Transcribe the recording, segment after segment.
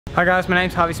Hi guys, my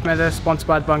name's Harvey Smither, sponsored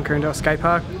by the Bunker Indoor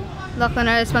Skatepark. Lachlan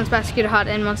Rose, sponsored by S.C.O.O.T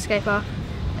and Monster Skatepark.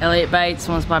 Elliot Bates,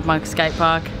 sponsored by Bunker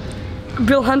Skatepark.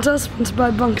 Bill Hunter, sponsored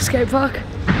by Bunker Skatepark.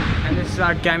 And this is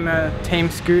our gamer team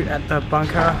scoot at the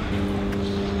bunker.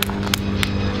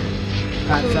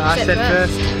 Right, so I said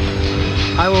first,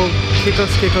 I will kick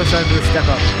us over the step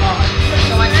up.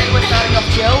 So I think we're starting off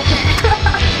chill.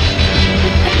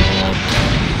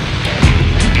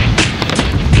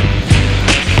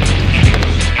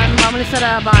 I'm going to set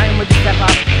a bar and we'll just step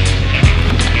up.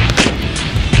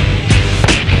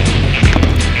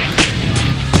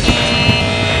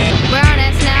 We're on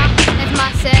S now, it's my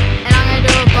set, and I'm going to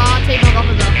do a bar, T-block off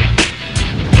a bar.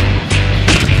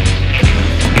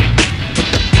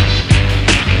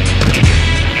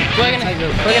 We're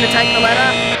gonna take the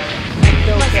ladder.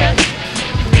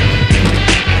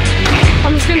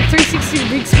 I'm just going to 360 the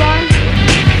big spine.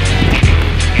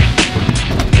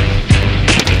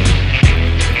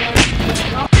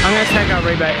 I'm going to take our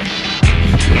rebate.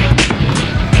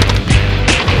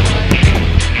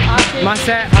 My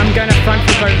set, I'm going to front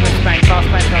flip over the spank, fast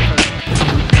spank front flip.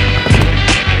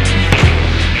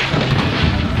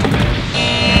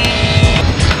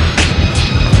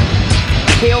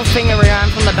 Heel finger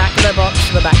around from the back of the box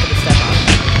to the back of the step up.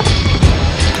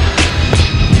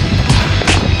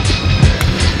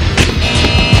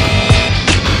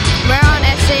 We're on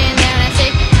SC and they're on SC.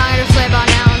 I'm going to do a flare bar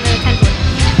now on the 10 foot.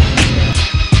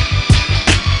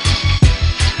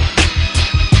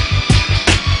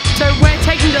 So we're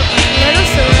taking the ladder,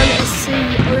 so we're on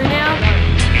S.C.O.O.T now.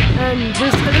 And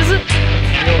what is it?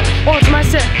 Oh, it's my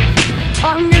set.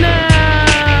 I'm gonna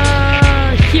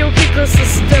heel kick us to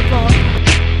step up.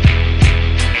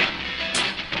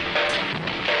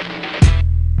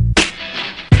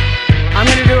 I'm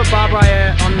going to do a barbed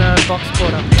wire on the box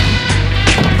quarter.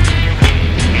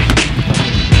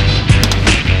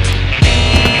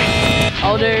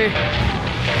 I'll do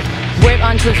whip,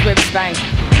 untwist, whip, spank.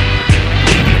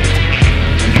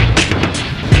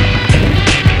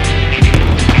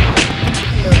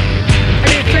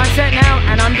 My set now,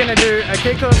 and I'm going to do a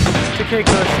kickless to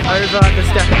kickless over the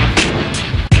step up.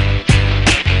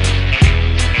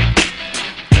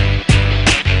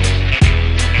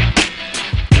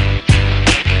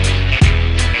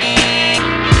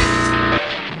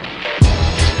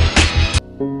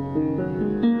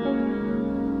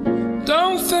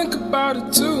 Don't think about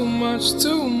it too much,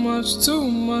 too much, too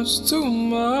much, too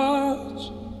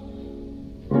much.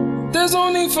 There's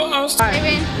no need for us to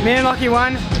Me and Lockie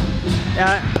won.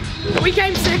 We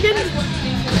came second.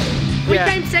 We Yeah.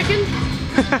 came second.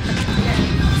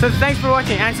 So thanks for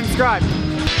watching and subscribe.